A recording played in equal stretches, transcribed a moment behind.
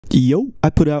Yo, I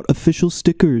put out official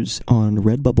stickers on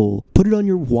Redbubble. Put it on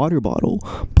your water bottle.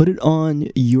 Put it on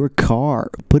your car.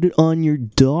 Put it on your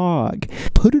dog.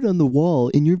 Put it on the wall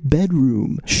in your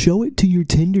bedroom. Show it to your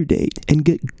Tinder date and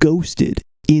get ghosted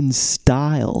in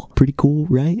style. Pretty cool,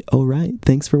 right? Alright,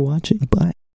 thanks for watching.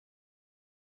 Bye.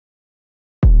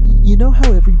 You know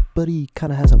how everybody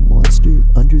kind of has a monster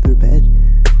under their bed?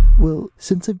 Well,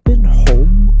 since I've been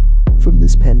home from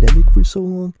this pandemic for so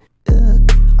long,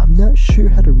 I'm not sure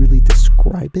how to really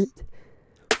describe it,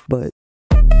 but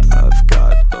I've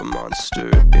got a monster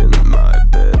in my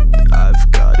bed.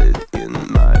 I've got it in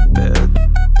my bed.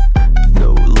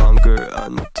 No longer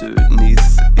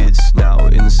underneath, it's now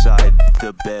inside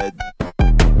the bed.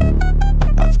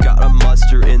 I've got a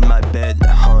monster in my bed,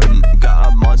 hun.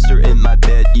 Got a monster in my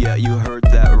bed, yeah, you heard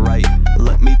that right.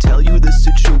 Let me tell you the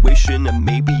situation, and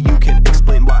maybe you can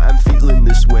explain why I'm feeling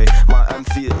this way, why I'm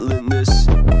feeling this.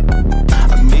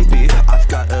 Maybe I've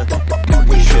got a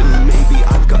situation, maybe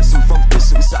I've got some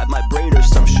fungus inside my brain or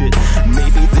some shit.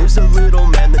 Maybe there's a little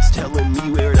man that's telling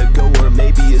me where to go, or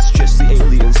maybe it's just the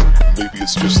aliens. Maybe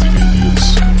it's just the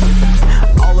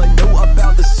aliens. All I know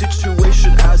about the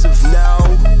situation as of now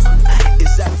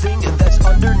is that thing that's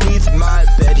underneath my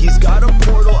bed. He's got a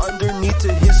portal underneath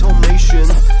to his whole nation,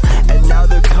 and now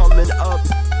they're coming up,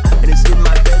 and it's in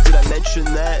my bed. Did I mention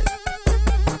that?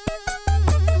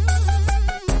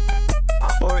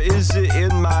 Or is it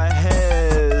in my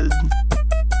head?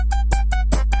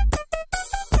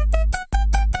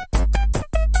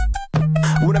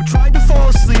 When I'm trying to fall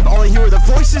asleep, all I hear are the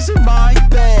voices in my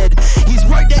bed. He's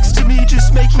right next to me,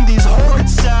 just making these horrid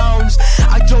sounds.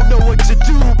 I don't know what to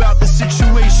do about the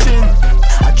situation.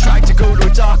 I tried to go to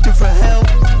a doctor for help,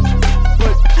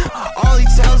 but all he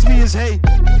tells me is, hey,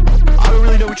 I don't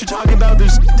really know what you're talking about.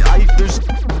 There's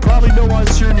probably no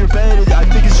monster in your bed. I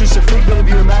think it's just a figment of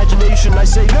your imagination. I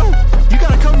say, no, you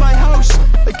gotta come to my house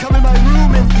and come in my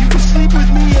room, and you can sleep with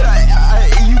me,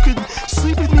 and you can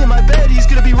sleep with me in my bed. He's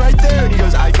gonna be right there. And he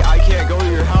goes, I can't go to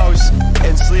your house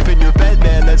and sleep in your bed,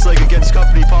 man. That's like against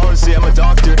company policy. I'm a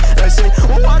doctor. And I say,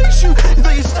 well, why don't you,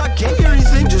 like, it's not gay or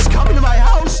anything, just come into my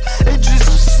house and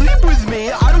just sleep with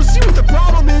me. I don't see what the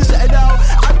problem is. And now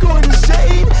I'm going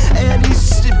insane, and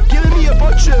he's giving me a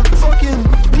bunch of fucking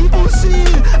people to see.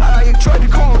 I tried to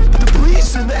call the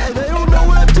police, and they don't know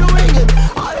what I'm doing, and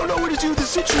I don't know what to do with the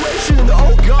situation. And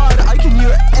oh god, I can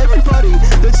hear everybody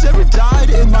that's ever died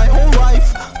in my whole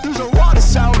life. There's a lot of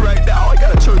sound right now. I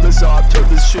gotta turn this off, turn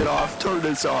this shit off, turn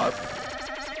this off.